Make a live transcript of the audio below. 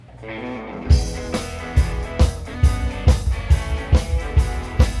Red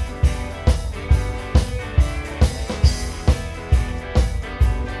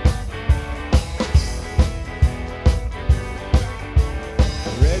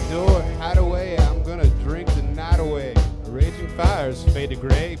door, hideaway, I'm gonna drink the night away. Raging fires fade to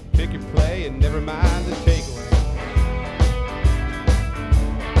gray, pick your play and never mind the takeaway.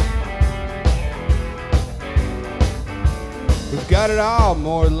 We've got it all,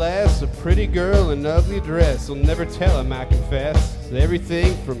 more or less. A pretty girl in an ugly dress. Will never tell him, I confess. It's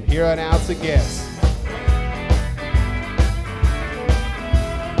everything from here on out's a guess.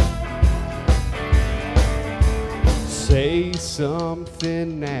 Say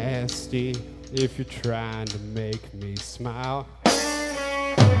something nasty if you're trying to make me smile.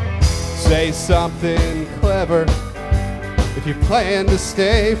 Say something clever if you plan to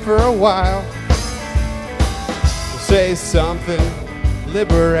stay for a while. Say something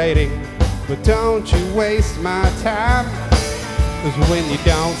liberating, but don't you waste my time. 'Cause when you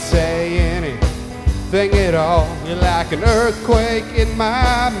don't say anything at all, you're like an earthquake in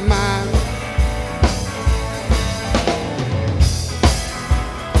my mind.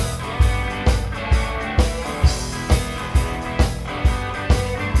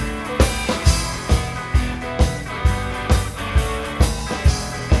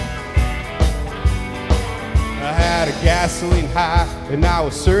 Gasoline high, and I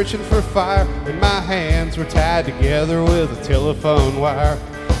was searching for fire, and my hands were tied together with a telephone wire.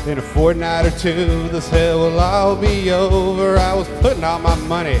 In a fortnight or two, this hell will all be over. I was putting all my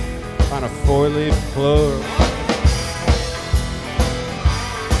money on a four-leaf clover.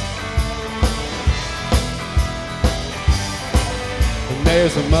 And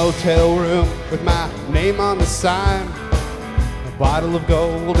there's a motel room with my name on the sign, a bottle of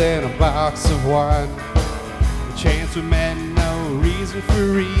gold and a box of wine. Chance we met, no reason for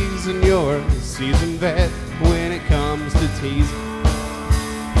reason. You're a seasoned vet when it comes to teasing.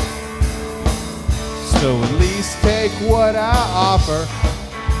 So at least take what I offer.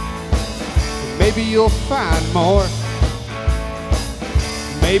 Maybe you'll find more.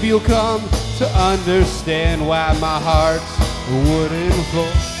 Maybe you'll come to understand why my heart's a wooden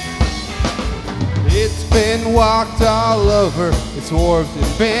floor. It's been walked all over, it's warped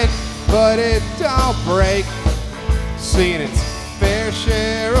and bent, but it don't break. Seen its fair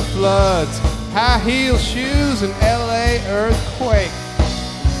share of floods, high heel shoes, and LA earthquake.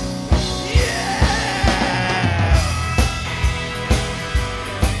 Yeah!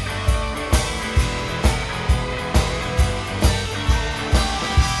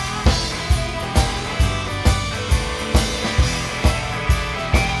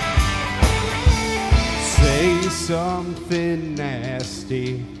 Say something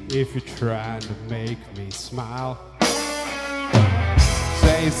nasty if you're trying to make me smile.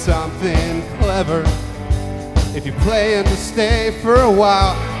 Say something clever if you plan to stay for a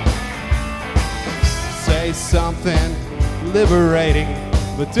while. Say something liberating,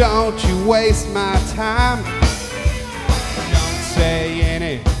 but don't you waste my time. Don't say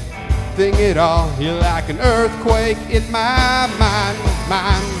anything at all. You're like an earthquake in my mind.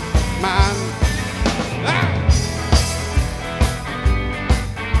 Ah!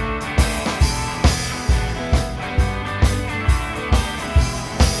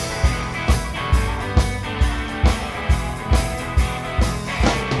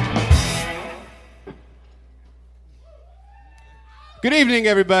 Good evening,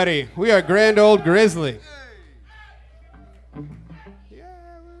 everybody. We are Grand Old Grizzly.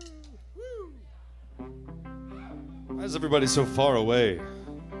 Why is everybody so far away?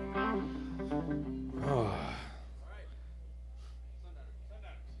 Oh.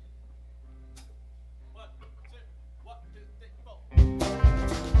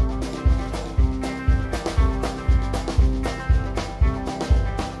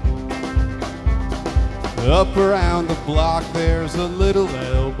 Up around the block there's a little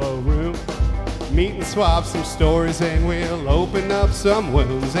elbow room. Meet and swap some stories and we'll open up some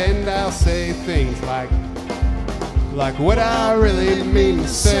wounds. And I'll say things like what I really mean to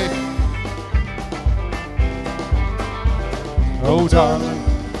say. Oh darling,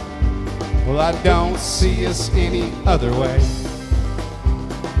 well I don't see us any other way.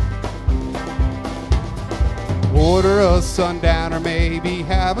 Order a sundown or maybe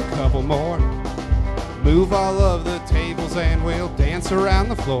have a couple more. Move all of the tables and we'll dance around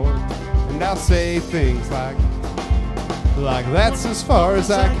the floor. And I'll say things like that's as far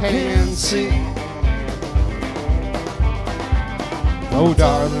as I can see. Oh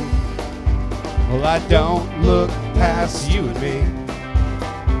darling, well I don't look past you and me.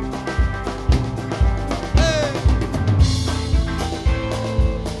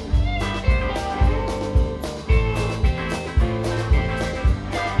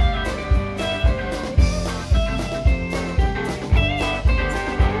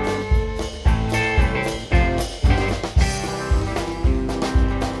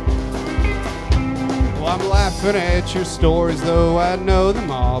 I'm laughing at your stories, though I know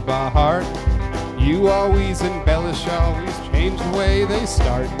them all by heart. You always embellish, always change the way they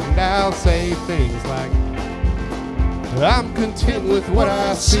start. And I'll say things like, I'm content with what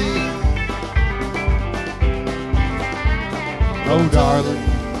I see. Oh, darling,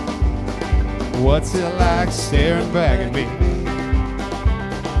 what's it like staring back at me?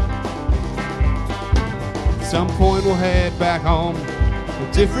 At some point we'll head back home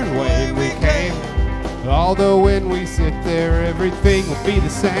a different way we came. Although when we sit there, everything will be the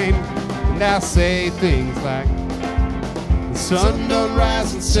same. And I'll say things like, the sun don't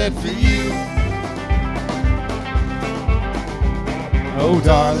rise and set for you. Oh,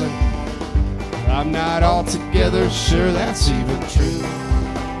 darling, I'm not altogether sure that's even true.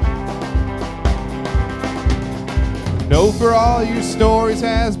 No, for all your stories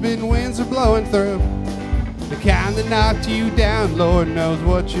has been winds are blowing through. The kind that knocked you down, Lord knows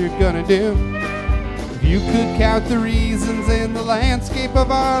what you're gonna do. If you could count the reasons in the landscape of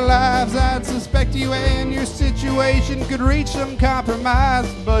our lives, I'd suspect you and your situation could reach some compromise.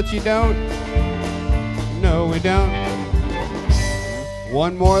 But you don't. No, we don't.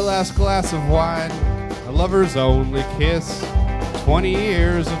 One more last glass of wine, a lover's only kiss. 20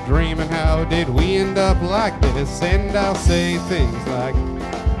 years of dreaming, how did we end up like this? And I'll say things like,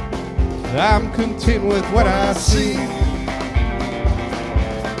 I'm content with what I see.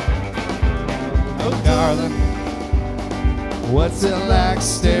 Oh, darling, what's it like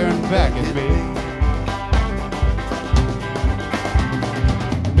staring back at me?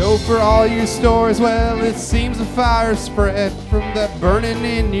 No, for all your stories, well, it seems a fire spread from that burning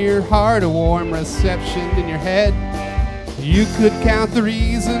in your heart, a warm reception in your head. You could count the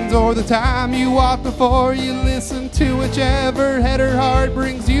reasons or the time you walk before you listen to whichever head or heart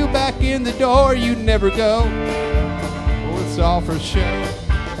brings you back in the door. You never go. Oh, it's all for show.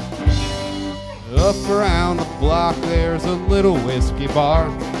 Up around the block there's a little whiskey bar.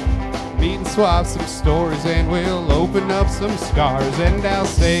 Meet and swap some stories and we'll open up some scars. And I'll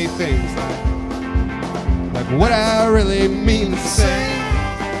say things like what I really mean to say.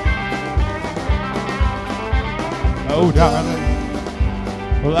 Oh, darling,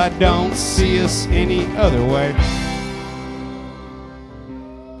 well, I don't see us any other way.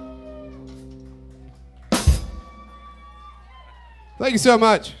 Thank you so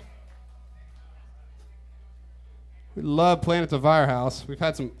much. We love playing at the Firehouse. We've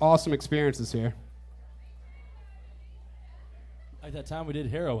had some awesome experiences here. Like that time we did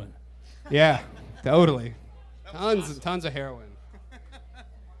heroin. Yeah, totally. Tons and tons of heroin.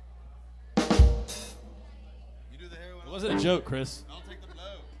 It wasn't a joke, Chris. I'll take the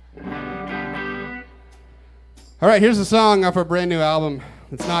blow. All right, here's a song off our brand new album.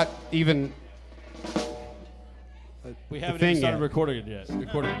 It's not even We haven't thing even started yet. recording it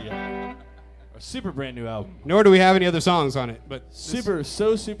yet. A super brand new album. Nor do we have any other songs on it, but Super,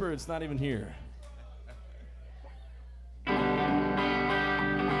 so super, it's not even here.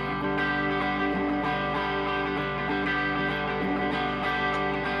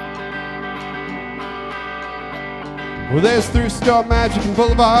 well, there's thrift store magic and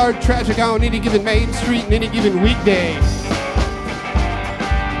boulevard tragic on any given main street and any given weekday.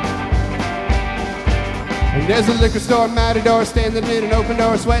 And there's a liquor store matador standing in an open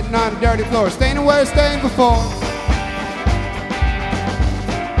door, sweating on a dirty floor, staying where it's staying before.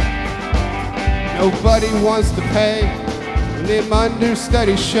 Nobody wants to pay, and them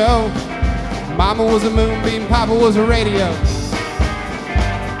understudies show. Mama was a moonbeam, Papa was a radio.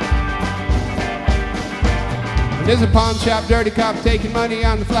 And there's a pawn shop, dirty cop taking money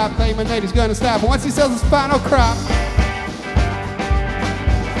on the flop, claiming that he's gonna stop once he sells his final crop.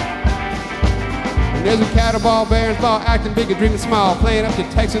 And there's a cattle ball, Barons ball, acting big and dreaming small, playing up to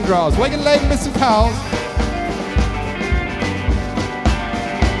Texan draws, waking late and missing calls.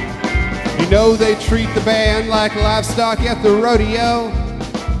 You know they treat the band like livestock at the rodeo.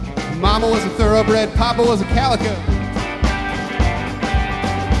 Mama was a thoroughbred, Papa was a calico.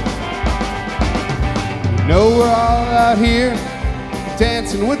 Know we're all out here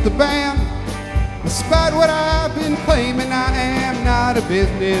dancing with the band. Despite what I've been claiming, I am not a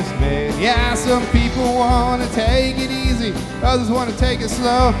businessman. Yeah, some people want to take it easy, others want to take it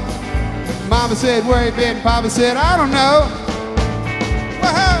slow. Mama said, where you been? Papa said, I don't know.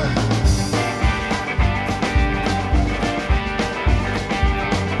 Whoa!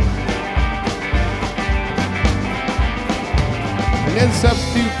 And there's a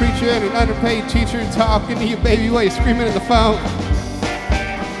substitute preacher and an underpaid teacher talking to you, baby, while you're screaming in the phone.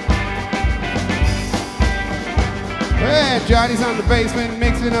 Yeah, Johnny's on the basement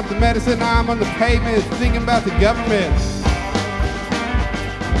mixing up the medicine. I'm on the pavement thinking about the government.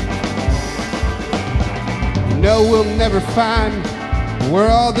 No, we'll never find where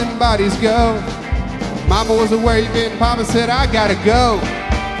all them bodies go. Mama was where you been, Papa said I gotta go.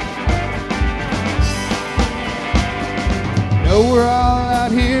 No, we're all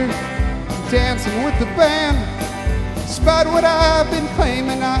out here dancing with the band. Despite what I've been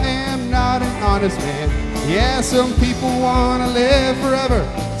claiming, I am not an honest man. Yeah, some people wanna live forever,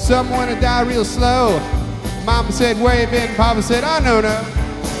 some wanna die real slow. Mama said, where you been? Papa said, I know no.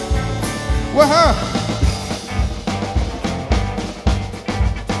 Whoa.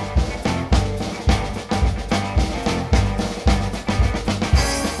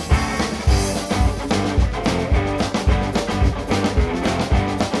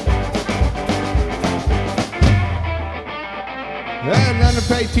 An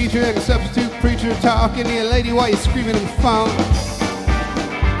underpaid teacher and a substitute preacher talking to you, lady, while you're screaming in the phone.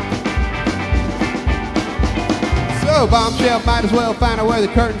 So, bombshell, might as well find out where the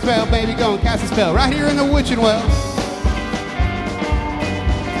curtains fell. Baby, go and cast a spell right here in the witching well.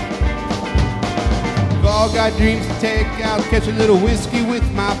 We've all got dreams to take out, catch a little whiskey with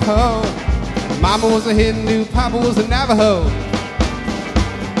my po. Mama was a Hindu, Papa was a Navajo.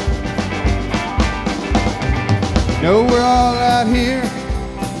 No, we're all out here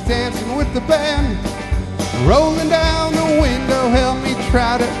dancing with the band, rolling down the window, help me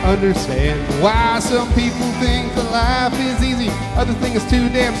try to understand why some people think that life is easy, other thing is too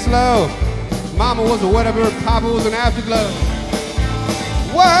damn slow. Mama was a whatever, Papa was an afterglow.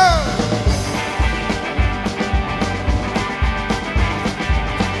 Whoa!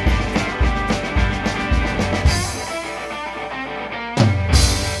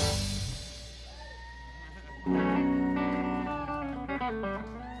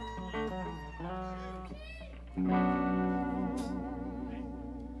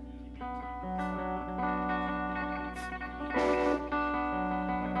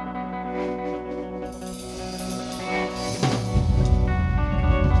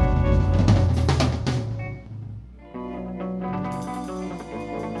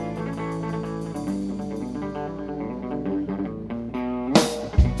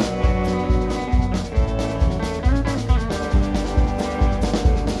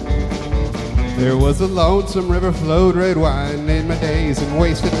 There was a lonesome river flowed red wine in my days and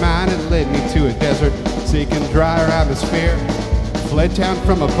wasted mine. It led me to a desert, sick and drier atmosphere. Fled town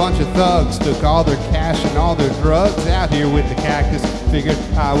from a bunch of thugs, took all their cash and all their drugs. Out here with the cactus, figured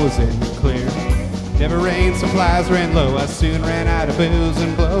I was in the clear. Never rained, supplies ran low. I soon ran out of booze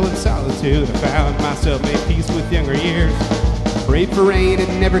and blow. In solitude, I found myself made peace with younger years. Prayed for rain, it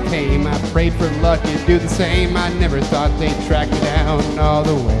never came. I prayed for luck, it'd do the same. I never thought they'd track me down all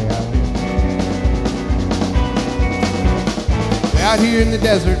the way out here. Out here in the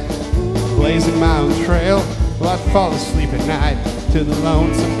desert, blazing my own trail. Well, I'd fall asleep at night to the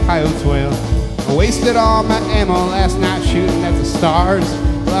lonesome coyote's wail. I wasted all my ammo last night shooting at the stars.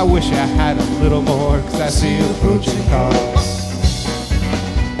 Well, I wish I had a little more, 'cause I see approaching cars.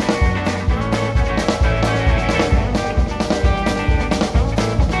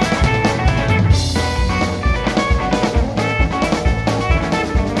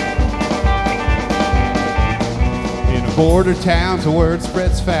 Border towns, the word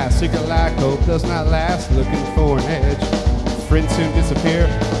spreads fast. Secret like hope does not last. Looking for an edge, friends soon disappear.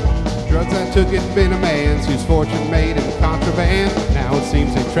 Drugs I took had been a man's, whose fortune made in contraband. Now it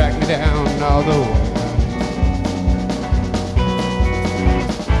seems they track me down all the way.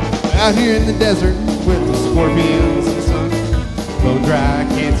 Out here in the desert with the scorpions and the sun, blow dry,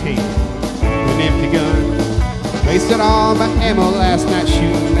 can't take an empty gun. Wasted all my ammo last night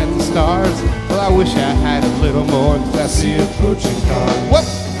shooting at the stars. Well, I wish I had a little more, 'cause I see approaching cars. Whoop!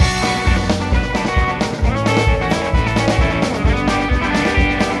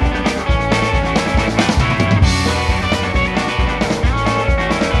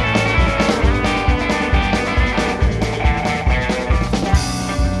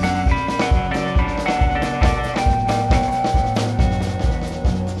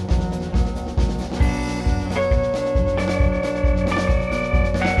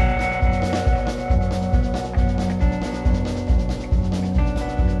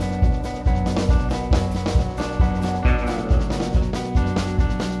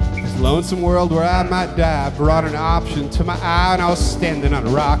 Lonesome world where I might die brought an option to my eye, and I was standing on a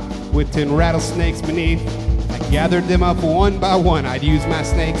rock with 10 rattlesnakes beneath. I gathered them up one by one. I'd use my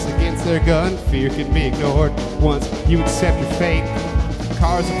snakes against their gun. Fear can be ignored once you accept your fate.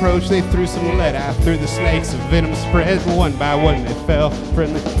 Cars approached, they threw some lead out through the snakes. The venom spread, one by one they fell.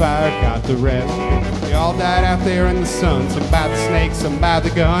 Friendly fire got the rest. They all died out there in the sun. Some by the snakes, some by the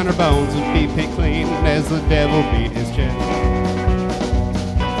gun. Our bones would be picked clean as the devil beat his chest.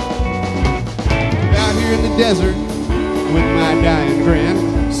 In the desert with my dying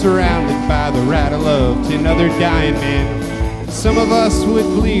grin, surrounded by the rattle of 10 other dying men. Some of us would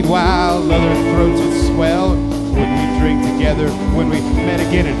bleed while other throats would swell when we drink together when we met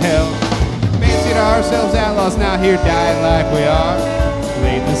again in hell. Fancied ourselves outlaws, now here dying like we are.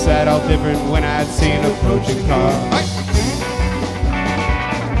 Laid the side all different when I'd see an approaching car.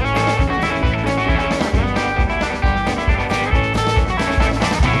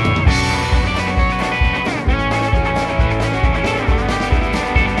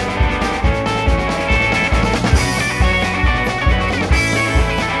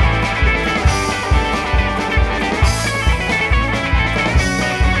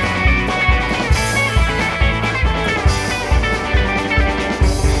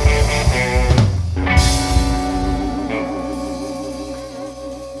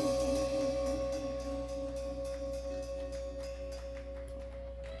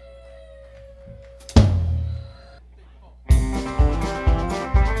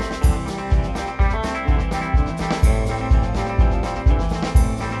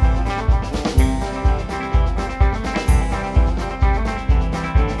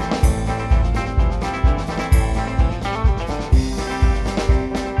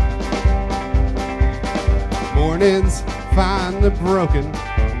 Mornings find the broken.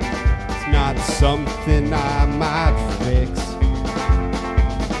 It's not something I might fix.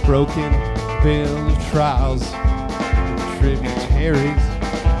 Broken bill of trials, tributaries.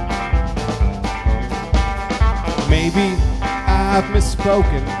 Maybe I've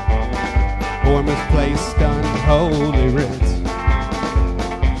misspoken or misplaced unholy writs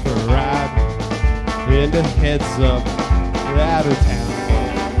for a ride into heads up out of town.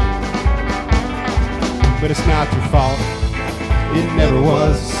 But it's not your fault, it never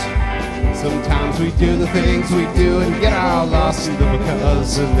was. Sometimes we do the things we do and get all lost in the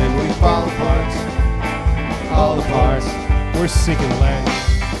because, and then we fall apart, all apart. We're sick and lame,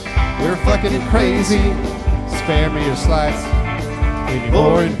 we're fucking crazy. Spare me your slights and your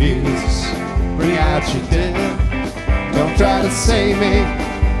boring views. Bring out your dead. Don't try to save me,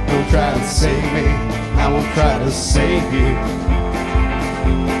 don't try to save me. I won't try to save you.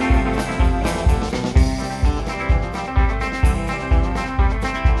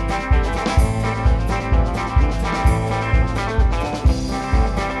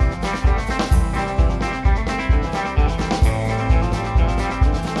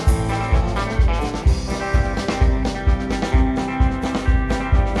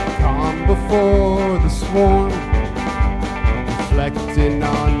 Before the swarm, reflecting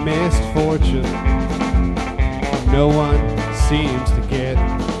on misfortune. No one seems to get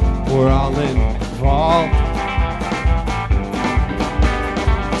we're all involved.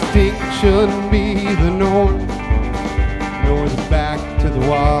 Extinction be the norm, nor the back to the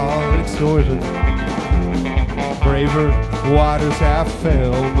wall extortion. Braver waters have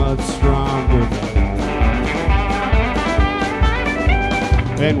fell much stronger.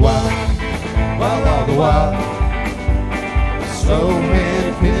 And while all the while, slow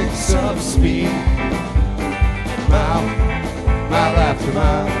man picks up speed, mile after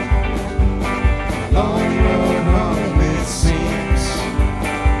mile, long road home it seems.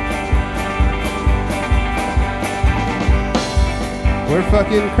 We're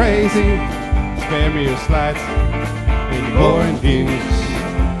fucking crazy, spare me your slights and your boring views.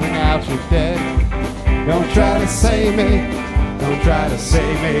 Bring out your dead, don't try to save me, don't try to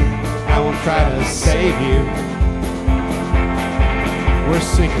save me. I won't try to save you. We're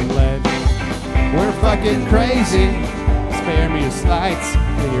sick and led, we're fucking crazy. Spare me your slights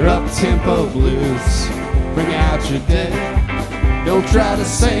and your up-tempo blues. Bring out your dead. Don't try to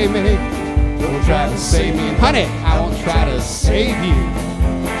save me, don't try to save me. And honey, I won't try to save you.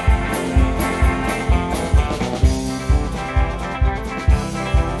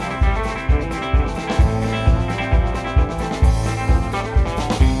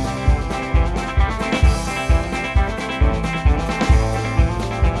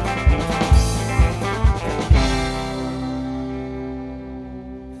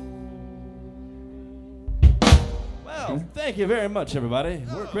 Thank you very much, everybody.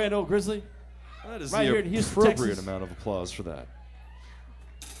 We're Grand Old Grizzly. That is Right here the in Houston, appropriate Texas. amount of applause for that.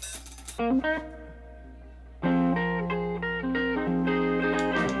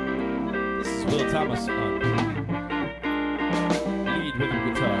 This is Will Thomas on lead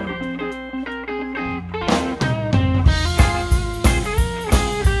rhythm guitar.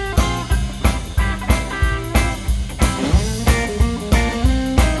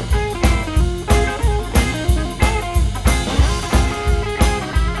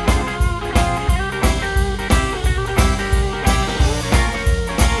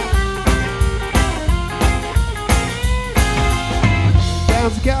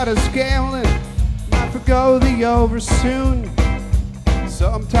 got us gambling, might forgo the over soon.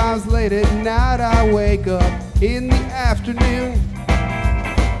 Sometimes late at night I wake up in the afternoon.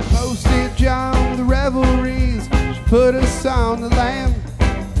 Postage on the revelries, she put us on the lam.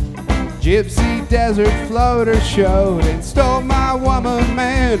 Gypsy desert floater showed and stole my woman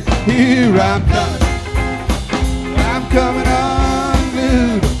man. Here I'm coming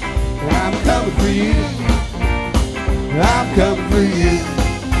unglued, and I'm coming for you. I'm coming for you.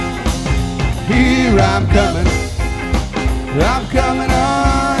 Here I'm coming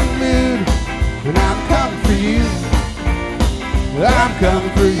unglued, and I'm coming for you. I'm coming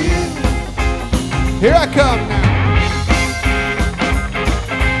for you. Here I come now.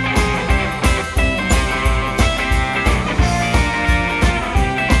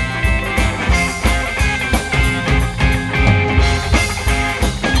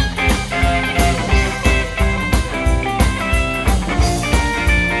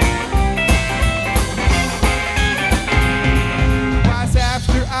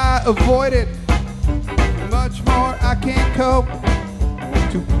 Avoided, much more I can't cope.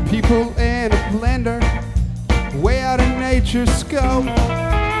 Two people in a blender, way out of nature's scope.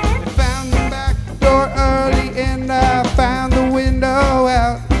 I found the back door early and I found the window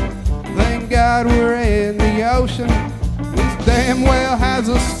out. Thank God we're in the ocean, this damn whale has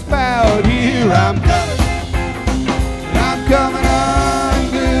a spout. Here I'm coming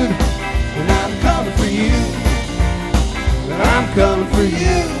unglued, and I'm coming for you. I'm coming for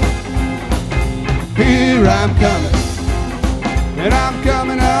you. Here I'm coming, and I'm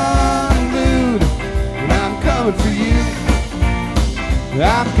coming unglued, and I'm coming for you.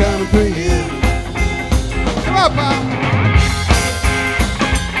 I'm coming for you. Come on, Bob.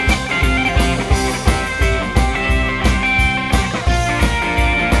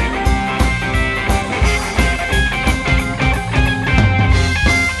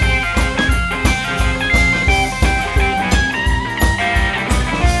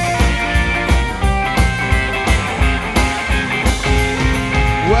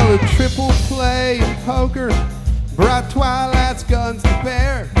 Well, a triple play in poker brought Twilight's guns to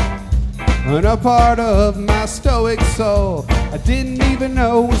bear, and a part of my stoic soul I didn't even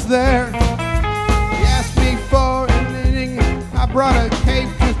know was there. He asked me for an inning, I brought a Cape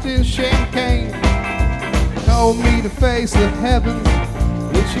Clifton champagne. Told me to face the heavens,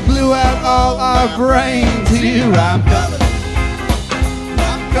 and she blew out all our brains. Here I'm coming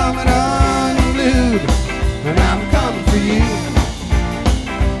unglued, and I'm coming for you.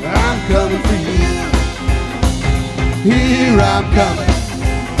 I'm coming for you. Here I'm coming,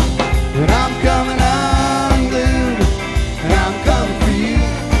 and I'm coming unglued, and I'm coming for you.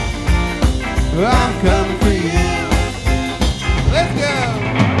 I'm coming for you. Let's go.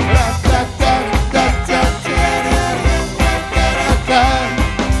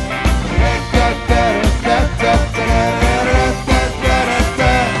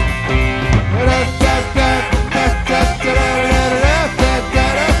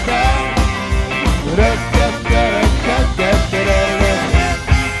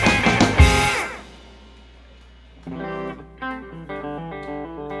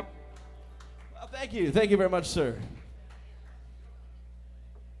 Thank you very much, sir.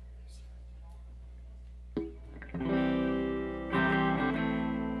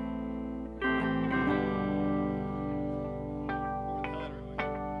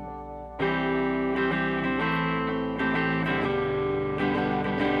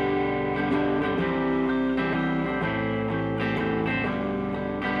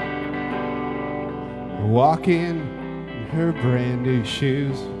 Walking in her brand new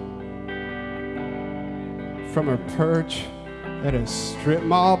shoes, from her perch at a strip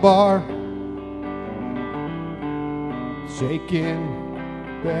mall bar, shaking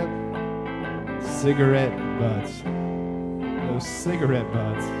that cigarette butts, those cigarette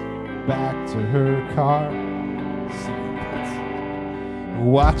butts, back to her car,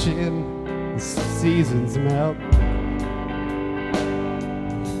 watching the seasons melt,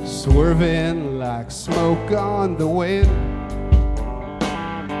 swerving like smoke on the wind,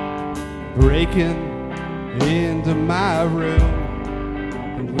 breaking into my room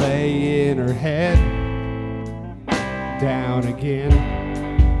and laying her head down again.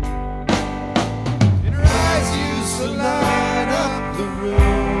 And her eyes used to light up the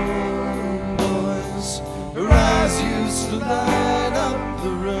room, boys. Her eyes used to light up the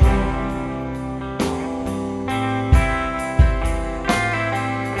room.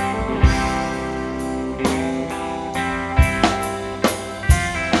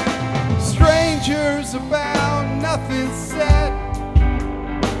 Strangers about nothing said.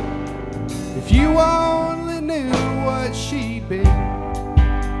 If you only knew what she'd been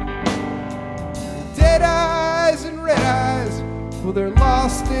Bright eyes and red eyes, well, they're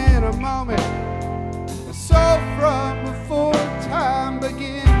lost in a moment. So from before time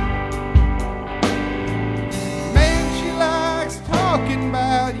began, man, she likes talking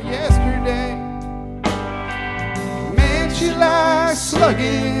about yesterday. Man, she likes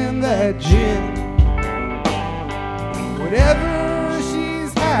slugging that gin. Whatever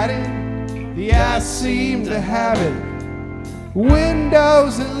she's hiding, the eyes seem to have it.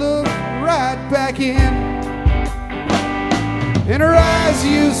 Windows that look right back in. And her eyes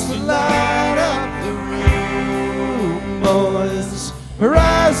used to light up the room, boys. Her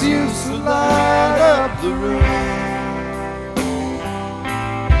eyes used to light up the room.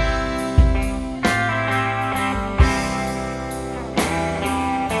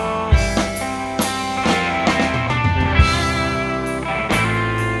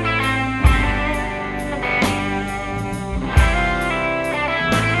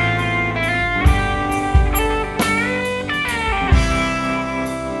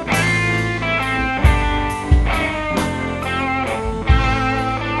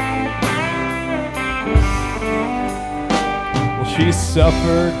 She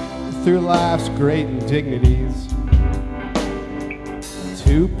suffered through life's great indignities,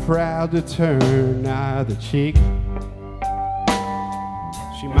 too proud to turn either cheek.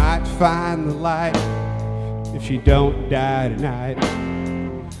 She might find the light if she don't die tonight.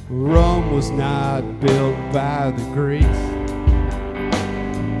 Rome was not built by the Greeks.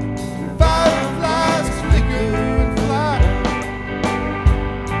 Fireflies flicker and fly,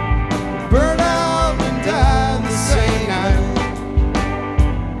 burn out and die the same night.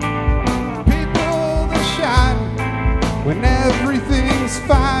 When everything's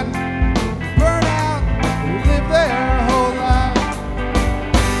fine, burn out and live their whole life.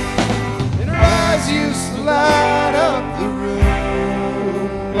 And her eyes used to light up the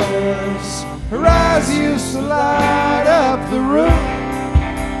room, boys. Her eyes used to light up the room.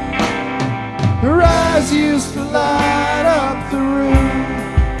 Her eyes used to light up the room,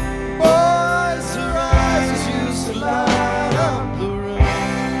 boys. Her eyes used to light up the room.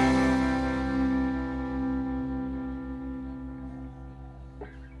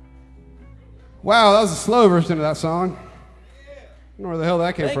 Wow, that was a slow version of that song. I don't know where the hell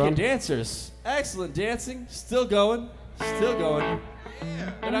that came from. Thank you, dancers. Excellent dancing. Still going. Still going.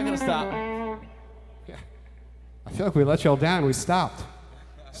 They're not going to stop. Yeah. I feel like we let y'all down. We stopped.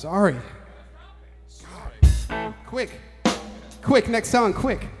 Sorry. Quick. Quick, next song,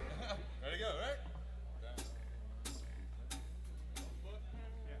 quick. Ready to go,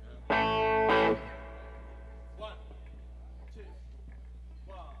 right? One, two,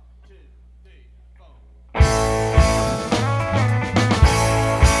 3, 4.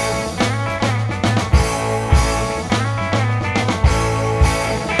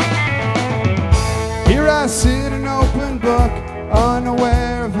 Here I sit, an open book,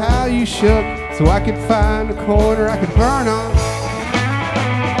 unaware of how you shook, so I could find a corner I could burn on.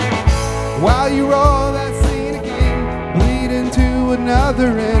 While you roll that scene again, bleed into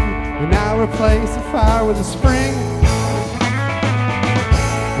another end, and I replace the fire with a spring.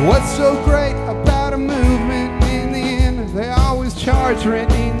 What's so great about a movement? In the end, they always charge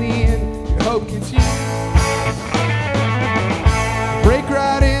rent. In the end, your hope gets you. Break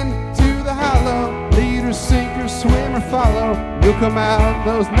right into the hollow, lead or sink or swim or follow. You'll come out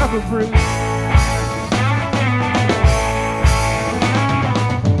those knuckle bruised.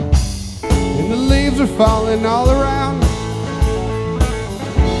 And the leaves are falling all around.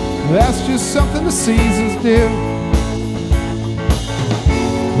 That's just something the seasons do.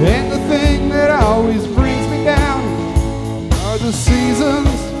 And the thing that always brings me down are the seasons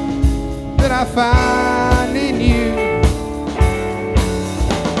that I find in you.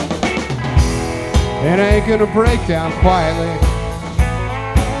 And I ain't gonna break down quietly.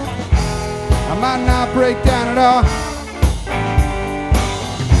 I might not break down at all.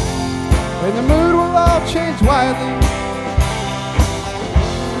 And the mood will all change wildly.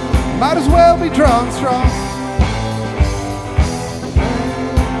 Might as well be drawing strong.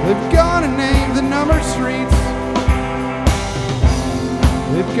 They've gone and named the numbered streets.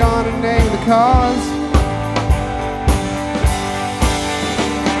 They've gone and named the cause.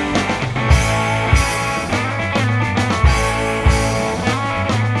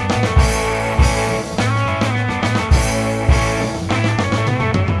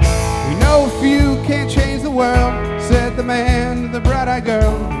 We know if you can't change the world, said the man to the bright-eyed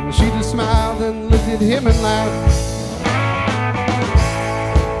girl. And she just smiled and looked at him and laughed.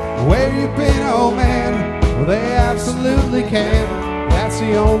 Where you been, old man? Well, they absolutely can. That's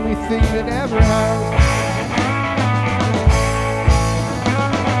the only thing that ever has.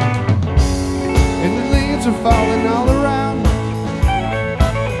 And the Words are falling all around.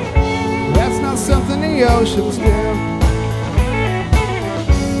 That's not something the oceans do.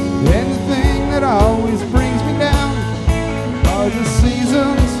 And the thing that always brings me down are the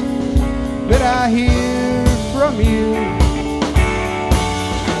seasons that I hear from you.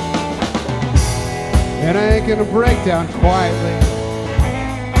 And I ain't gonna break down quietly.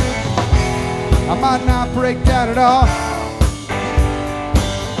 I might not break down at all.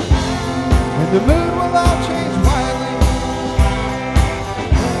 And the mood will all change wildly.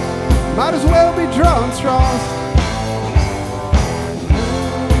 Might as well be drawing straws.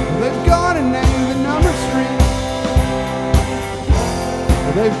 They've gone and named the number street.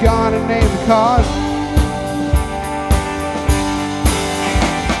 They've gone and named the cause.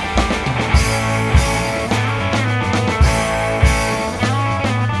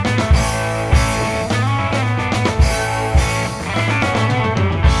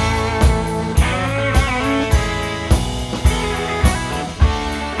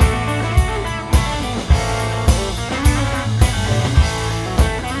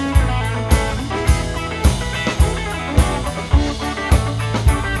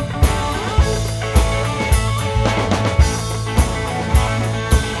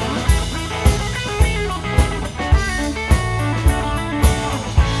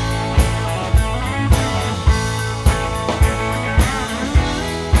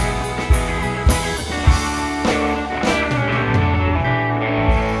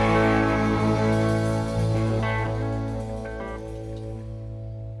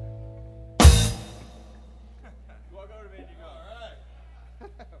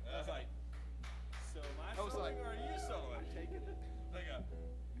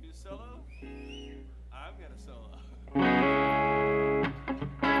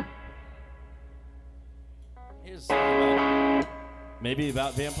 Here's something about, maybe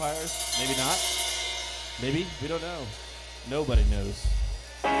about vampires, maybe not. Maybe, we don't know. Nobody knows.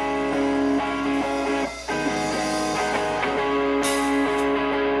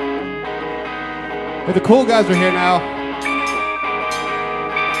 Hey, the cool guys are here now.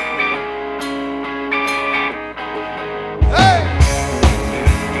 Hey!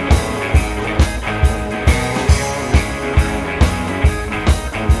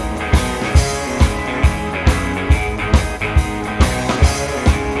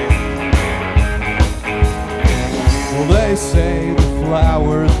 Well, they say the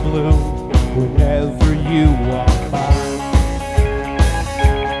flowers bloom whenever you walk by.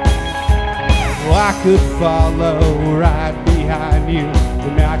 Well, I could follow right behind you,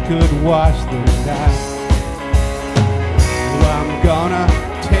 and I could watch them die. Well, I'm gonna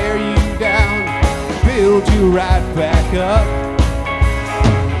tear you down, build you right back up.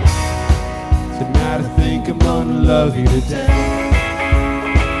 Tonight I think I'm gonna love you to death.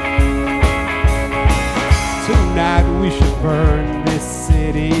 Tonight we should burn this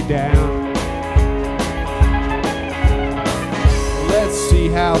city down. Let's see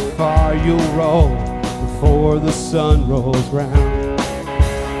how far you'll roll before the sun rolls round.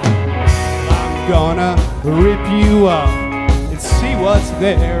 I'm gonna rip you up and see what's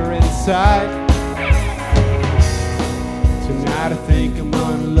there inside. Tonight I think I'm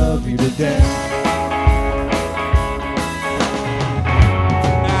gonna love you to death.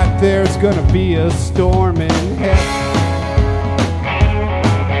 Tonight there's gonna be a storm in heaven.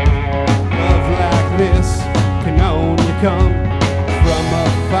 Love like this can only come from a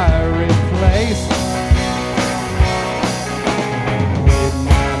fiery place.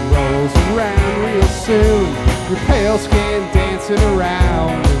 Midnight rolls around real soon, your pale skin dancing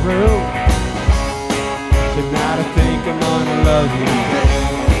around the room. Tonight I think I'm gonna love you to death.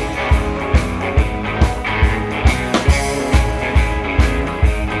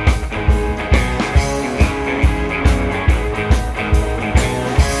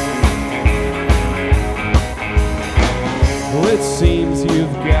 Well, it seems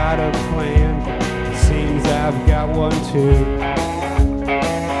you've got a plan. It seems I've got one too.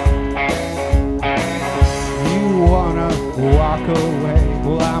 You wanna walk away?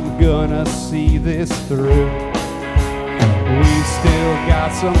 Well, I'm gonna see this through. We've still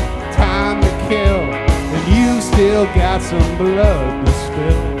got some time to kill, and you still got some blood to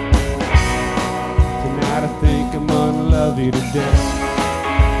spill. Tonight I think I'm gonna love you to death.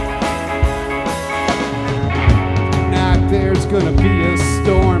 There's gonna be a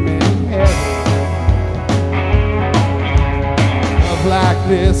storm in heaven. Love like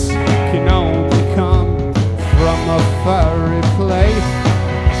this can only come from a fiery place.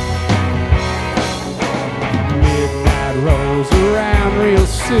 Midnight rolls around real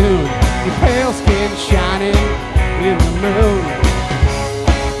soon, your pale skin shining in the moon.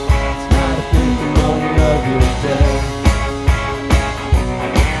 Tonight I think I'm gonna love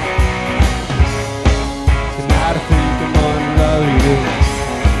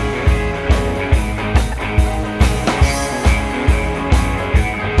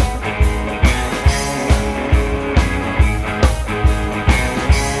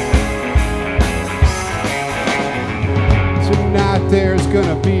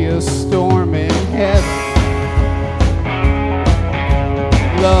be a storm in heaven.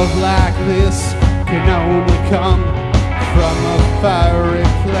 Love like this can only come from a fiery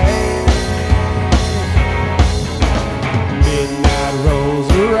place. Midnight rolls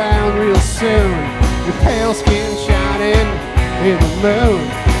around real soon, your pale skin shining in the moon.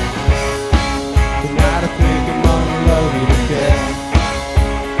 Tonight I think I'm gonna love you to death.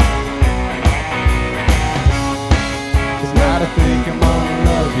 Tonight I think I'm gonna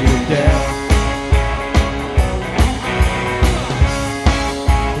love you to death.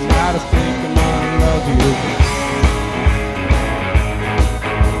 Tonight I think I'm gonna love you to death.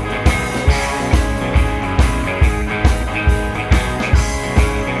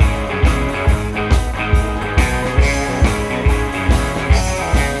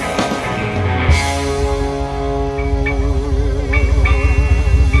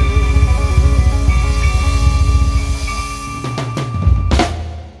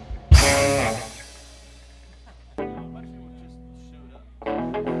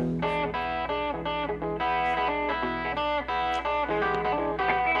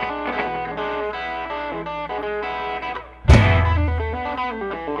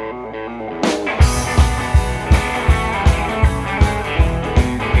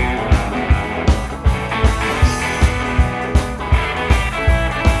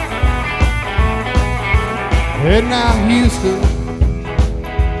 And now Houston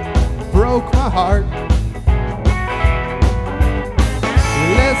broke my heart.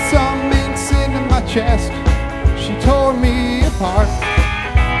 Let some minx into my chest. She tore me apart.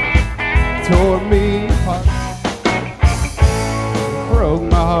 Tore me apart. Broke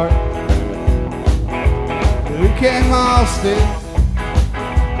my heart. Then came Austin.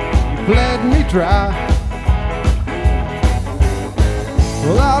 You bled me dry.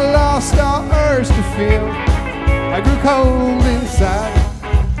 Well, I lost all urge to feel. I grew cold inside.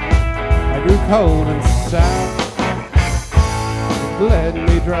 I grew cold inside. Let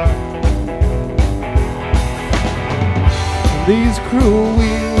me dry. These cruel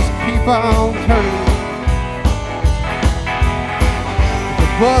wheels keep on turning. The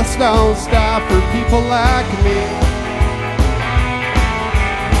bus don't stop for people like me.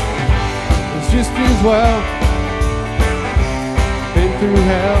 It's just as well. Been through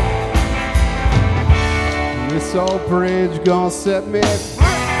hell. This old bridge gonna set me free.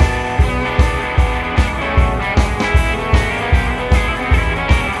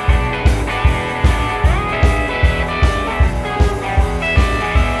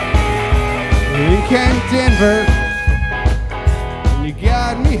 You came to Denver and you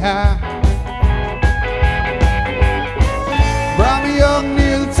got me high. Brought me up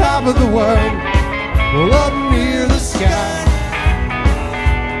near the top of the world. Well, up near the sky.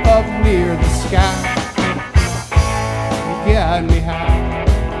 Up near the sky. Got me high.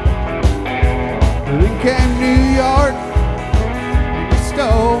 Then came New York, and you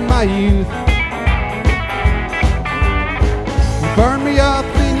stole my youth. You burned me up,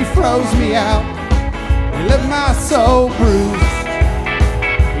 then you froze me out. You left my soul bruised.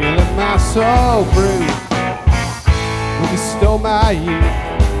 You left my soul bruised. When you stole my youth.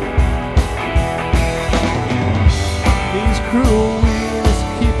 These cruel wheels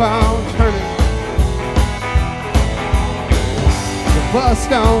keep on turning. Bus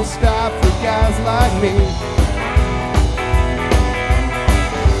don't stop for guys like me.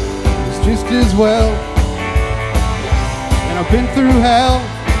 It's just as well. And I've been through hell.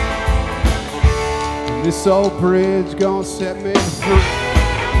 And this old bridge gonna set me free.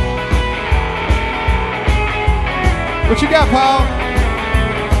 What you got, Paul?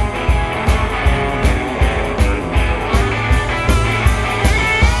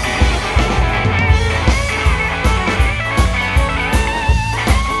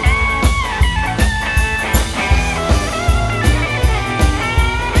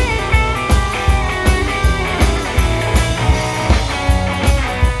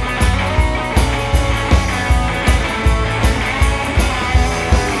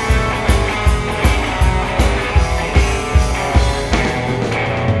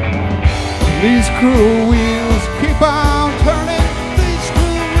 These cruel wheels keep on turning. These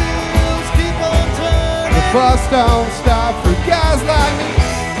cruel wheels keep on turning. The bus don't stop for guys like me.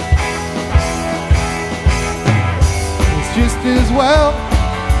 It's just as well.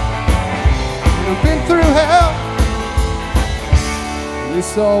 I've been through hell.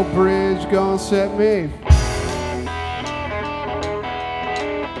 This old bridge gonna set me free.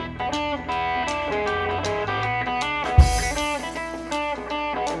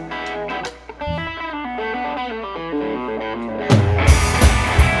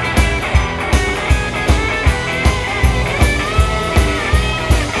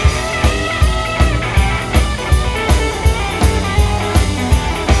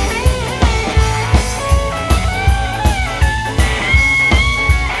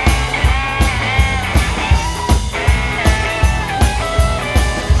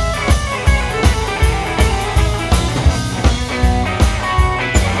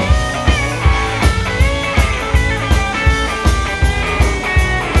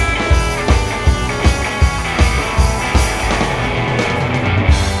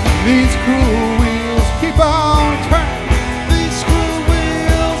 These cruel wheels keep on turning. These screw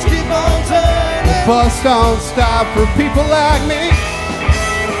wheels keep on turning. The bus don't stop for people like me.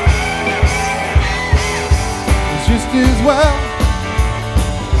 It's just as well.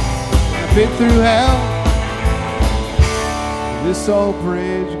 I've been through hell. This old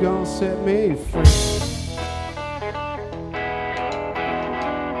bridge gonna set me free.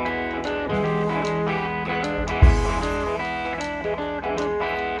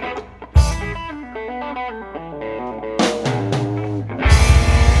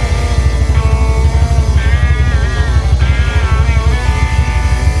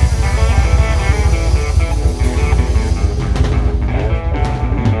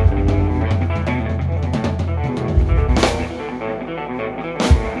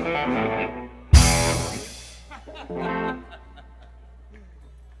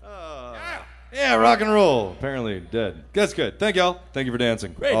 Yeah, rock and roll. Apparently dead. That's good. Thank y'all. Thank you for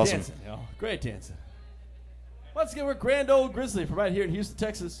dancing. Great awesome. dancing, y'all. Great dancing. Once again, we're Grand Old Grizzly from right here in Houston,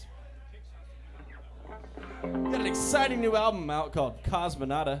 Texas. We got an exciting new album out called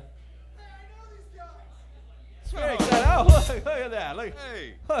Cosmonauta. It's very exciting. Oh, look at that. Look.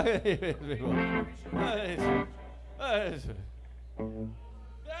 Hey. Look at these people. Tallahassee.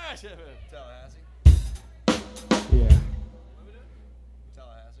 Yeah.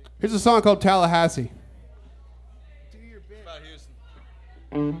 Tallahassee. Here's a song called Tallahassee. About Houston.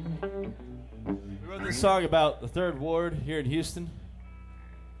 We wrote this song about the 3rd Ward here in Houston.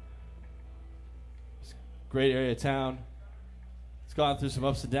 It's a great area of town. It's gone through some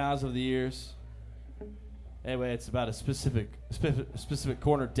ups and downs over the years. Anyway, it's about a specific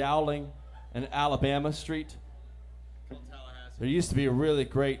corner, Dowling and Alabama Street. There used to be a really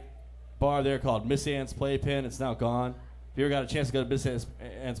great bar there called Miss Ann's Playpen. It's now gone. If you ever got a chance to go to Miss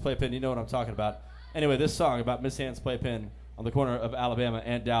Ann's Playpen, you know what I'm talking about. Anyway, this song about Miss Ann's Playpen on the corner of Alabama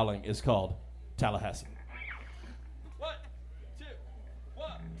and Dowling is called Tallahassee. 1, 2,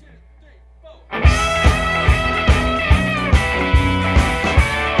 1, 2, 3, 4.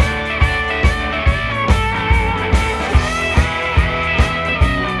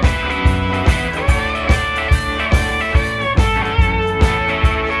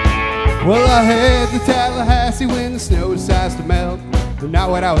 Well, I head to Tallahassee when the snow decides to melt. But not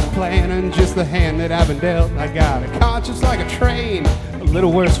what I was planning, just the hand that I've been dealt. I got a conscience like a train, a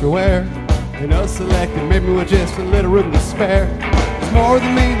little worse for wear. And unselected memory with just a little room to spare. It's more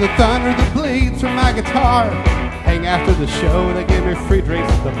than me, the thunder that bleeds from my guitar. Hang after the show, they give me free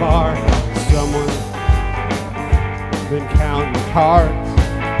drinks at the bar. Someone been counting cards.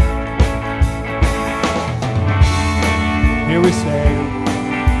 Here we stand.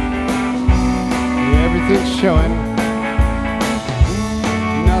 Everything's showing,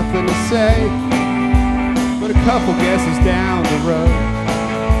 nothing to say, but a couple guesses down the road.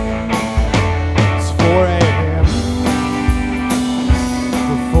 It's 4 a.m.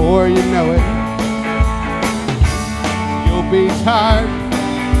 Before you know it, you'll be tired.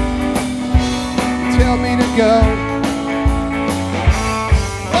 Tell me to go.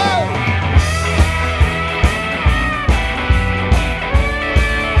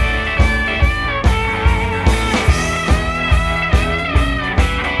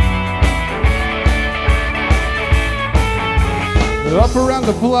 Up around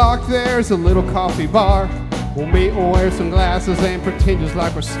the block there's a little coffee bar. We'll meet and wear some glasses and pretend just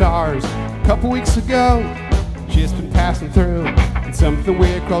like we're stars. A couple weeks ago, just been passing through, and something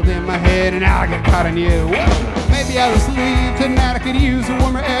weird crawled in my head and I got caught on you. Maybe I was asleep, tonight I could use a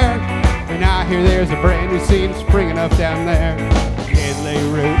warmer air. And I hear there's a brand new scene springing up down there. Can't lay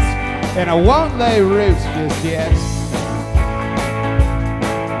roots, and I won't lay roots just yet.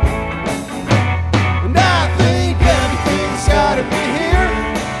 And I think everything's gotta be here.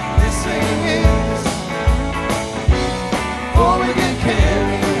 This thing is, before we get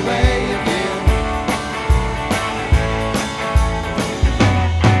carried away again.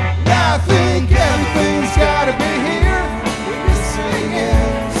 And I think everything's gotta be here when this thing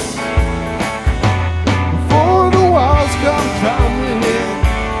ends, before the walls come tumbling in.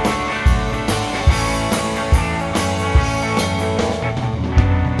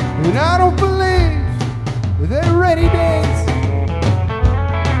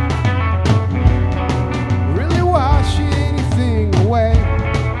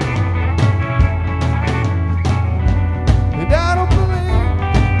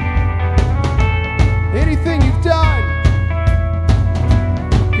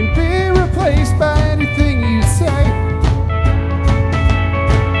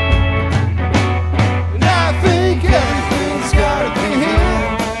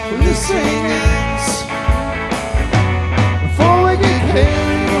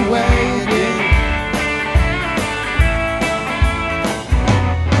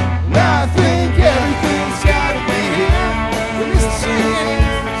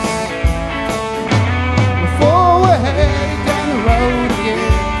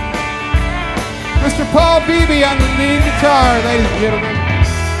 Paul Beebe on the lead guitar, ladies and gentlemen.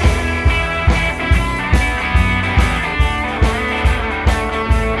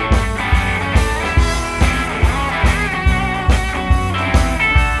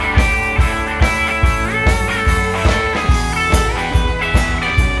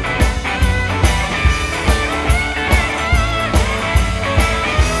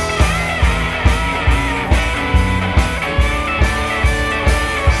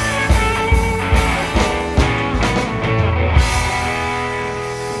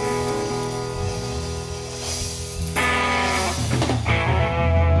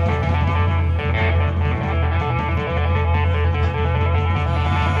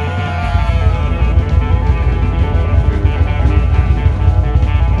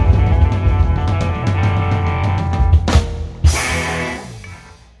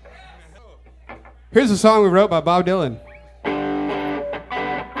 Here's a song we wrote by Bob Dylan.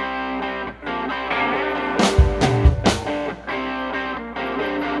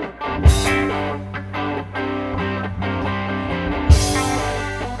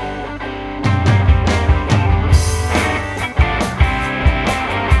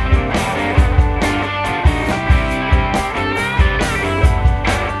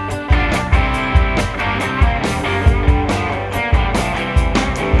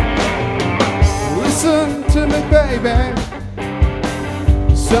 Listen to me, baby.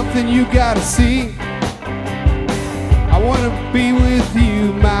 Something you gotta see. I wanna be with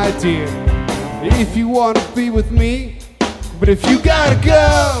you, my dear, if you wanna be with me. But if you gotta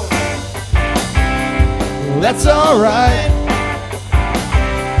go, well, that's alright.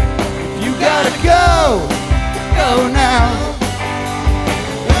 If you gotta go, go now.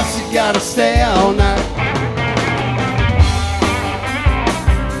 Else you gotta stay all night.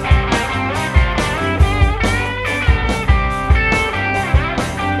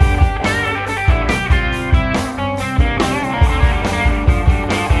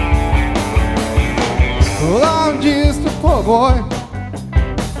 Well, I'm just a poor boy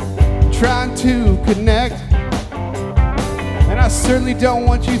trying to connect, and I certainly don't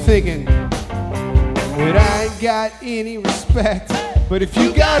want you thinking that I ain't got any respect. But if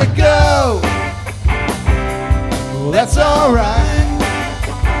you gotta go, well, that's alright.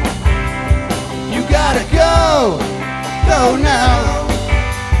 You gotta go, go now.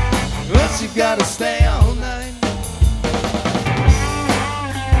 Else you gotta stay all night.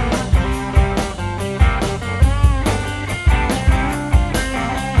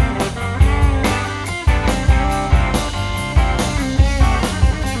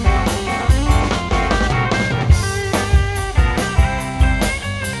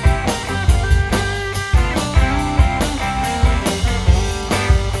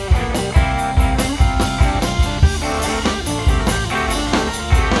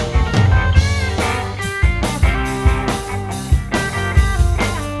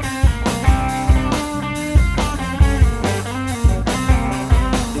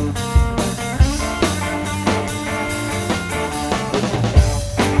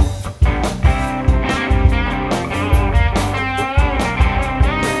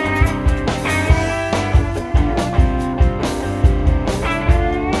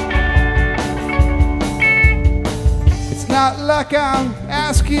 Not like I'm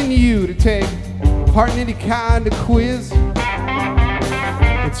asking you to take part in any kind of quiz.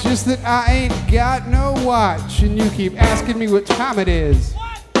 It's just that I ain't got no watch and you keep asking me what time it is.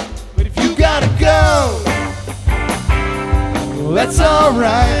 But if you gotta go, well, that's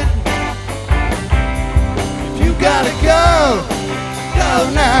alright. If you gotta go, go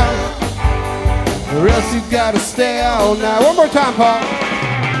now. Or else you gotta stay all night. One more time, Paul.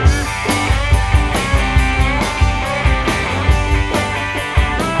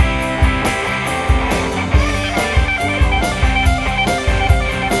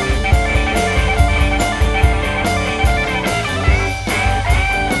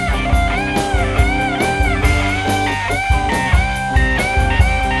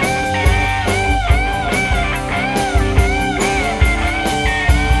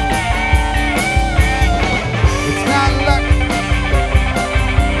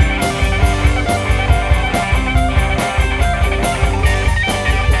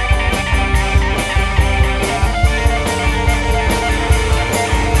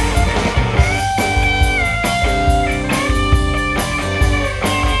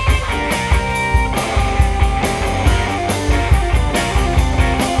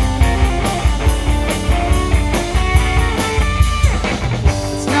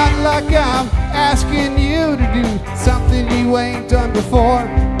 Like I'm asking you to do something you ain't done before.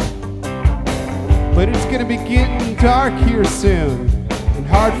 But it's gonna be getting dark here soon and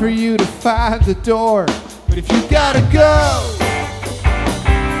hard for you to find the door. But if you gotta go,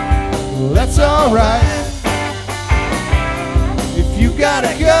 well, that's alright. If you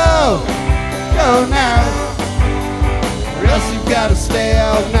gotta go, go now. Or else you gotta stay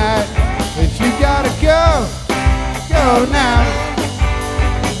all night. If you gotta go, go now.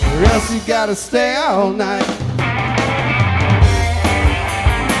 Or else you gotta stay all night.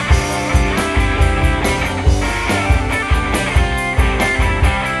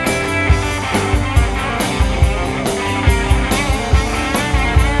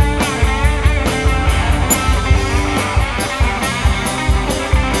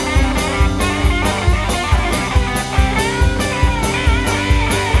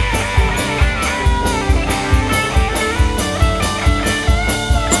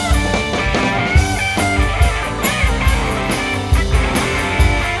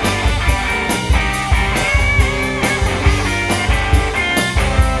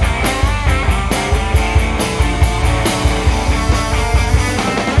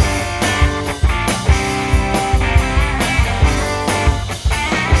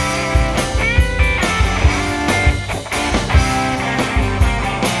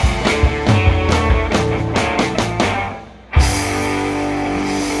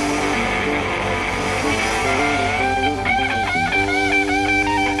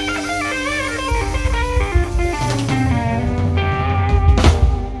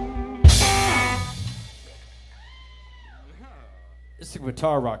 It's a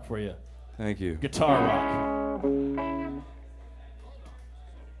guitar rock for you. Thank you. Guitar rock.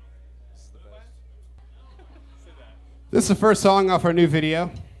 This is the first song off our new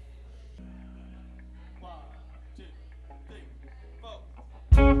video.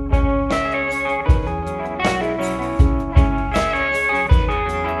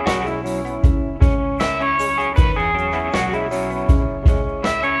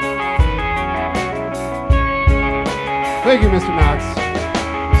 Thank you, Mr. Knox.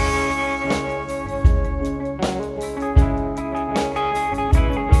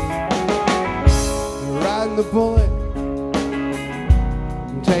 I'm riding the bullet,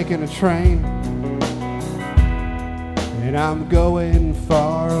 I'm taking a train, and I'm going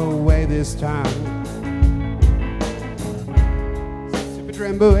far away this time. Super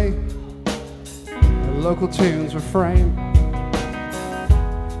Drambuie, the local tunes refrain.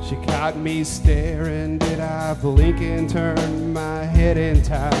 She caught me staring, did I blink and turn my head in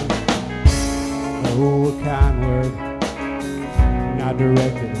time? Oh, a kind word, not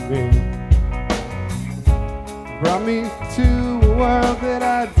directed at me. Brought me to a world that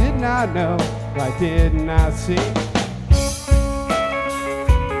I did not know, I did not see.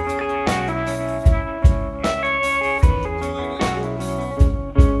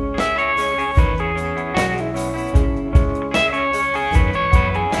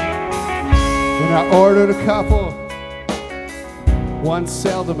 I ordered a couple, one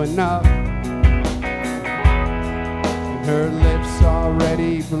seldom enough, and her lips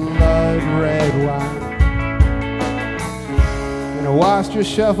already blood red wine. And I watched her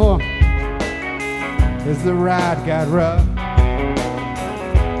shuffle as the ride got rough.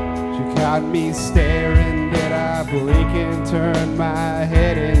 She caught me staring, did I blink and turn my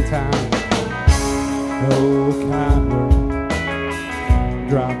head in time? Oh, a kind word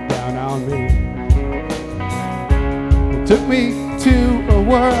dropped down on me. Took me to a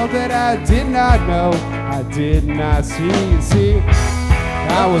world that I did not know, I did not see. You see,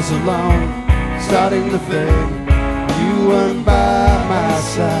 I was alone, starting to fade. You weren't by my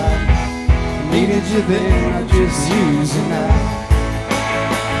side. I needed you then, I just used you now.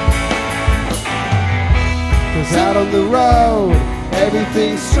 'Cause out on the road,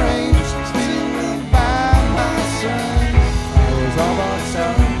 everything's strange. Still by my side. I was all by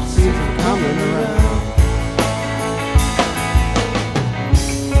myself, seems I'm coming around.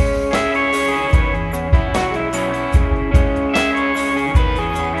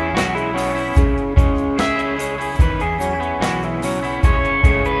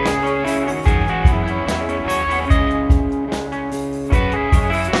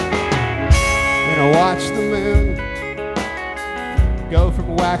 Watch the moon go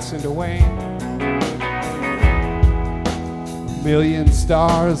from waxing to wane. A million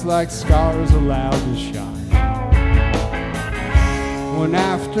stars like scars allowed to shine. One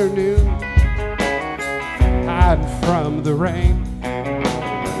afternoon, hiding from the rain,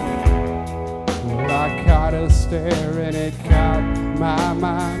 well, I caught a stare and it caught my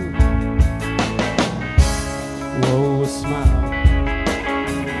mind. Whoa, a smile,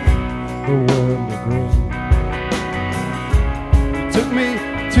 the world agreed. It took me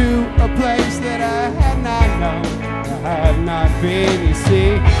to a place that I had not known, I had not been. You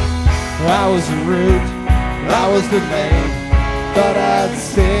see, I was en route I was delayed, thought I'd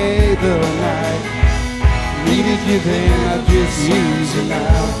stay the night. Needed you then, I just use you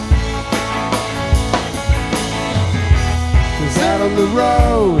now. 'Cause out on the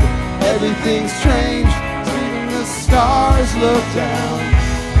road, everything's changed. Even the stars look down.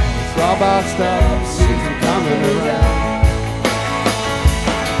 It's all boxed up, season coming around.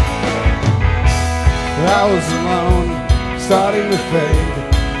 I was alone, starting to fade.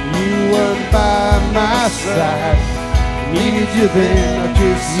 You weren't by my side. Needed you then, I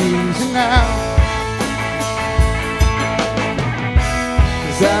just use you now.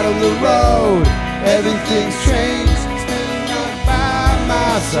 'Cause out on the road, everything's changed. Still not by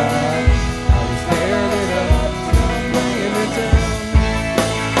my side. I was tearing it up, bringing it down.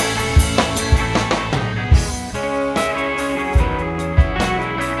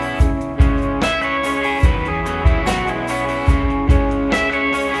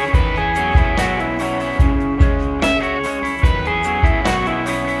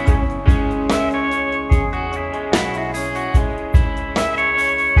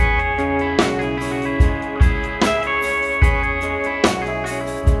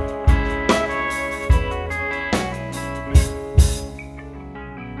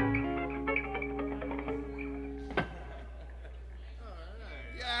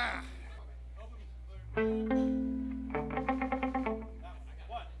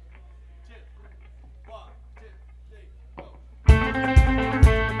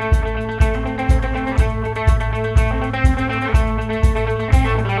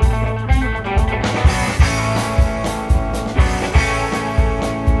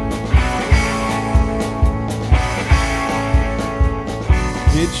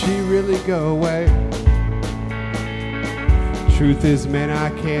 Did she really go away? Truth is, man, I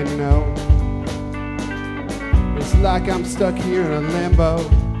can't know. It's like I'm stuck here in a limbo,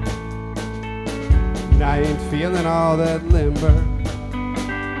 and I ain't feeling all that limber.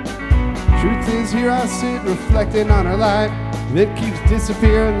 Truth is, here I sit reflecting on her light that keeps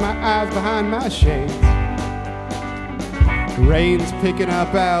disappearing my eyes behind my shades. The rain's picking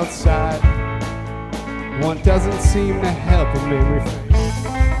up outside. One doesn't seem to help a memory fade.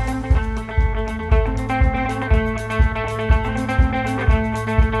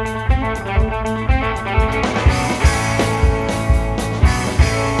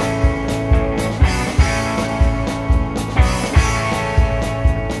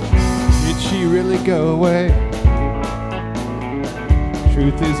 Really go away?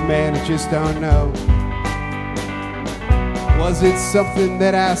 Truth is, man, I just don't know. Was it something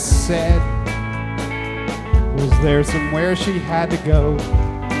that I said? Was there somewhere she had to go?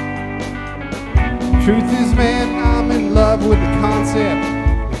 Truth is, man, I'm in love with the concept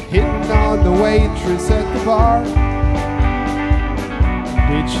of hitting on the waitress at the bar.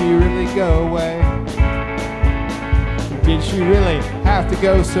 Did she really go away? Did she really have to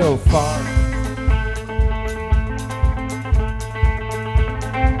go so far?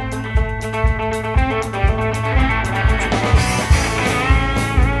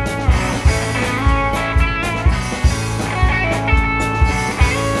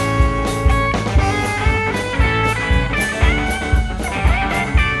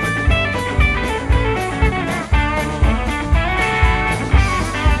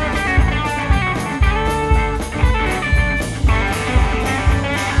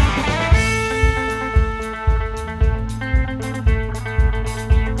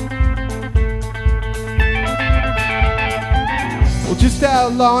 Just how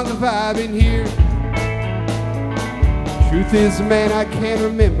long have I been here? Truth is, man, I can't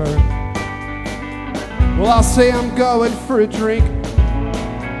remember. Well, I'll say I'm going for a drink.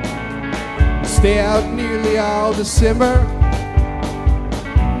 Stay out nearly all December.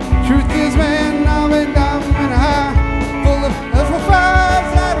 Truth is, man, I'm in high, full of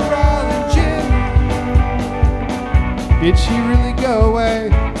F5s, Adderall, and gin. Did she really go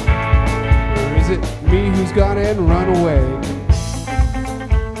away? Or is it me who's gone and run away?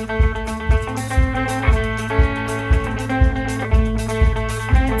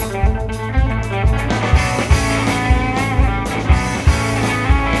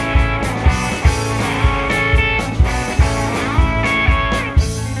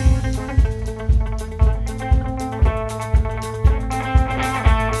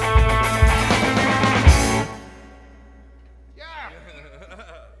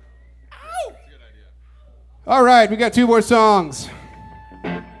 All right, we got two more songs.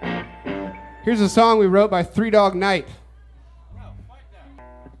 Here's a song we wrote by Three Dog Night.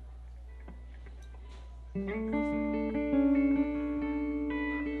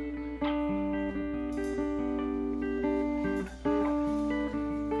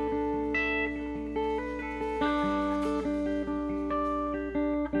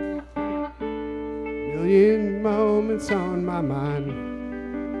 million moments on my mind,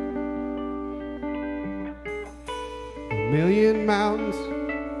 a million mountains,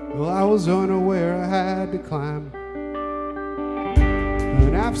 well, I was unaware I had to climb.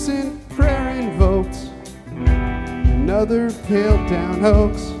 An absent prayer invoked, another peeled down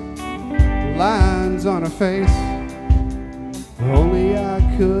hoax, lines on a face only I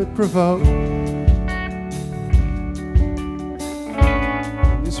could provoke.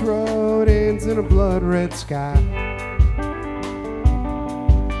 This road ends in a blood-red sky.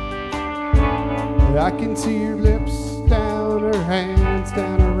 I can see your lips down her hands,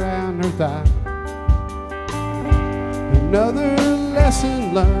 down around her thigh. Another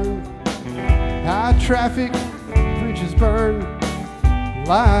lesson learned, how traffic bridges burn,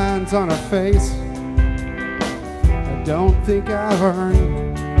 lines on her face I don't think I've earned.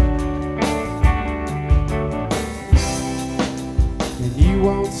 And you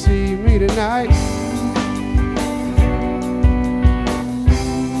won't see me tonight,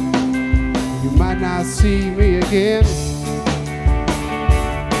 you might not see me again.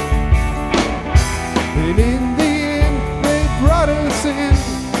 And in the end they brought us in,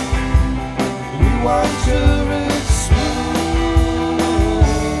 we watched her explode.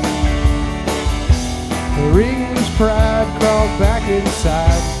 Her English pride crawled back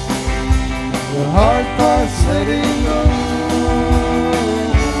inside, the hard part's letting go.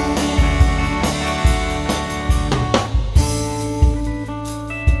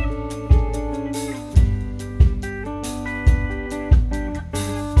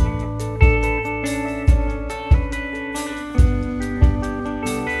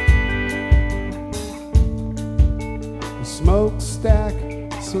 Smokestack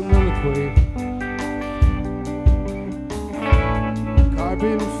soliloquy,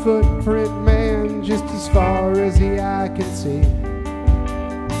 carbon footprint man just as far as the eye can see.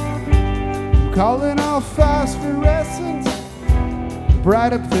 I'm calling all phosphorescence,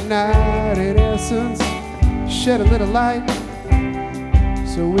 bright up the night in essence, shed a little light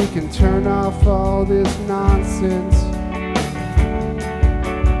so we can turn off all this nonsense.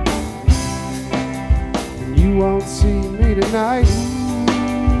 You won't see me tonight,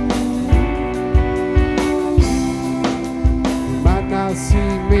 you might not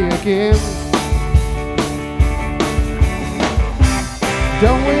see me again.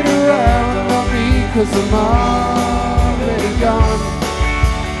 Don't wait around on me, 'cause I'm already gone.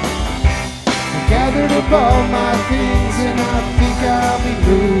 I gathered up all my things and I think I'll be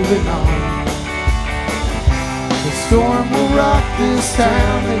moving on. The storm will rock this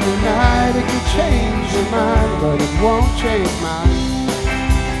town, and tonight it could change your mind, but it won't change mine.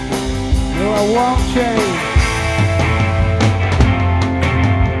 No, I won't change.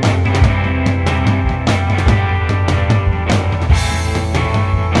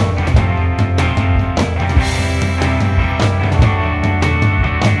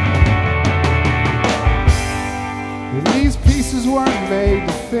 And these pieces weren't made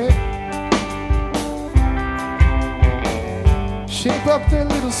to fit. Shape up their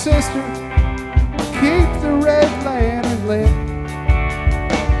little sister, keep the red lantern lit.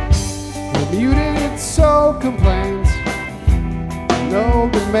 The muted soul complains, no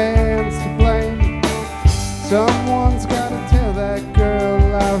demands to blame. Someone's gotta tell that girl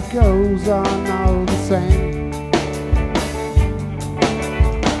life goes on all the same.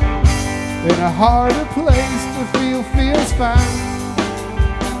 In a harder place to feel feels fine.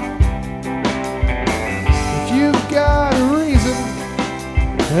 If you've got a reason,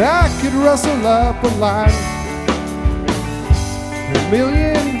 I could rustle up a line. A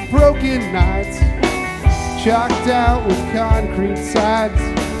million broken nights, chalked out with concrete sides,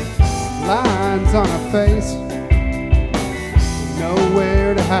 lines on a face,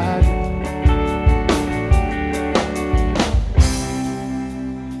 nowhere to hide.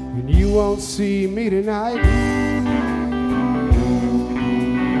 And you won't see me tonight,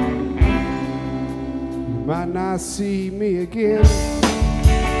 you might not see me again.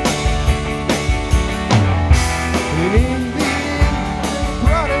 And in the end, they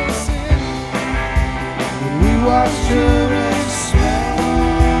brought us in, and we watched her explode.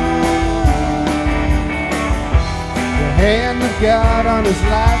 The hand of God on his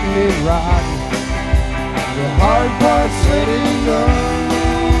lightning rod, the hard part's letting go.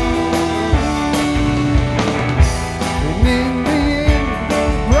 And in the end, they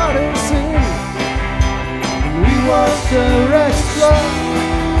brought us in, and we watched her explode.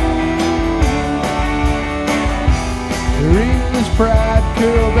 Her English pride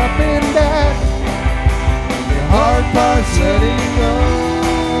curled up in that, the hard part's letting go.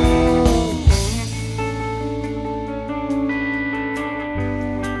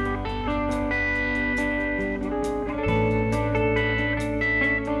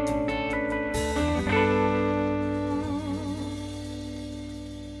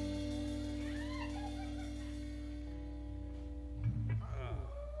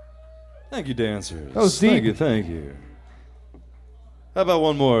 Thank you, dancers. That was Thank deep. you, thank you. How about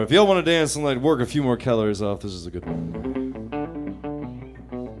one more? If y'all want to dance and like work a few more calories off, this is a good one.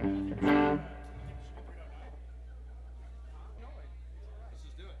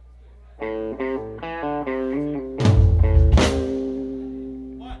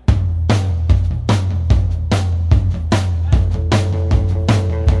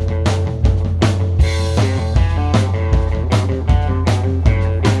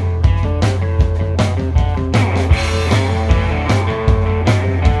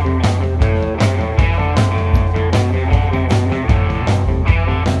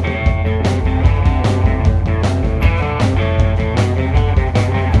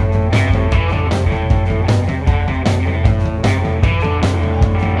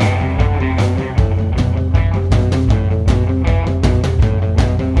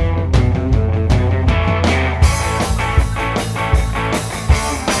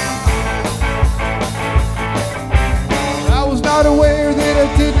 I was not aware that I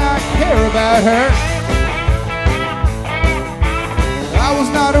did not care about her. I was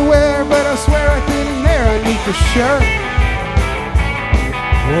not aware, but I swear I didn't there, I knew for sure.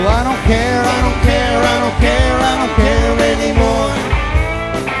 Well, I don't care, I don't care, I don't care, I don't care anymore.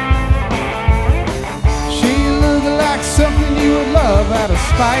 She looked like something you would love out of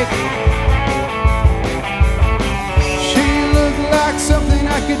spite. She looked like something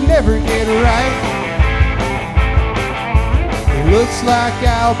I could never get right. Looks like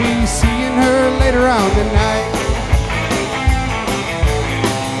I'll be seeing her later on tonight.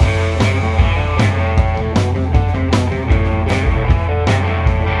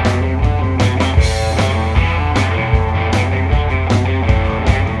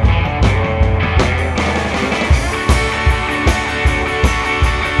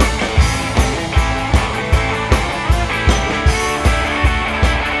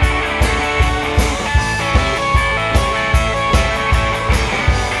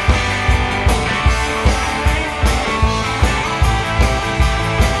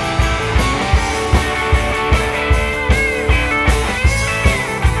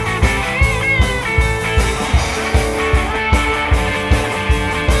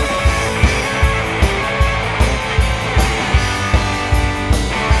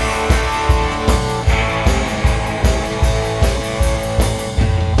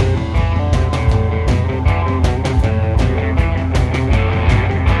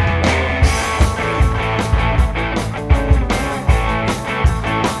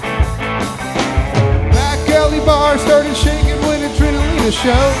 Bar started shaking when Adrenalina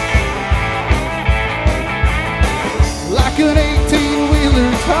showed. Like an 18-wheeler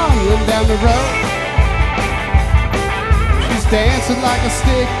tumbling down the road. She's dancing like a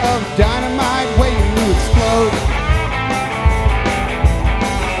stick of dynamite waiting to explode.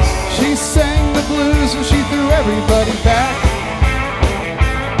 She sang the blues and she threw everybody back.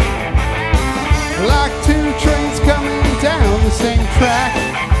 Like two trains coming down the same track.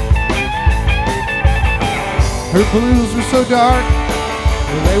 Her blues were so dark,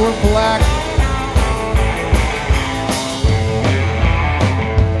 they were black.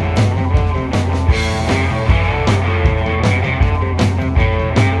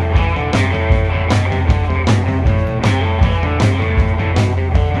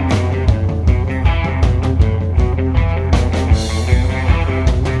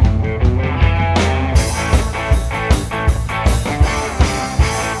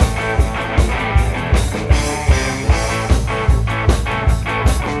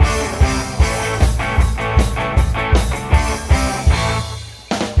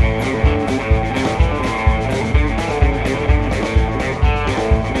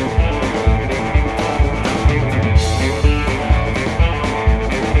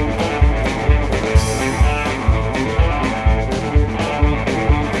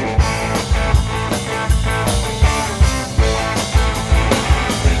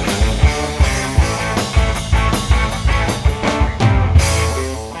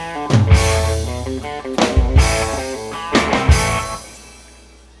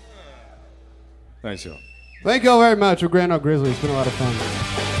 Thanks, y'all. Thank you all very much. We're Grand Ole Grizzly. It's been a lot of fun.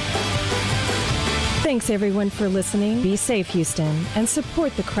 Thanks everyone for listening. Be safe, Houston, and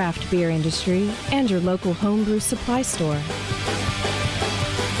support the craft beer industry and your local homebrew supply store.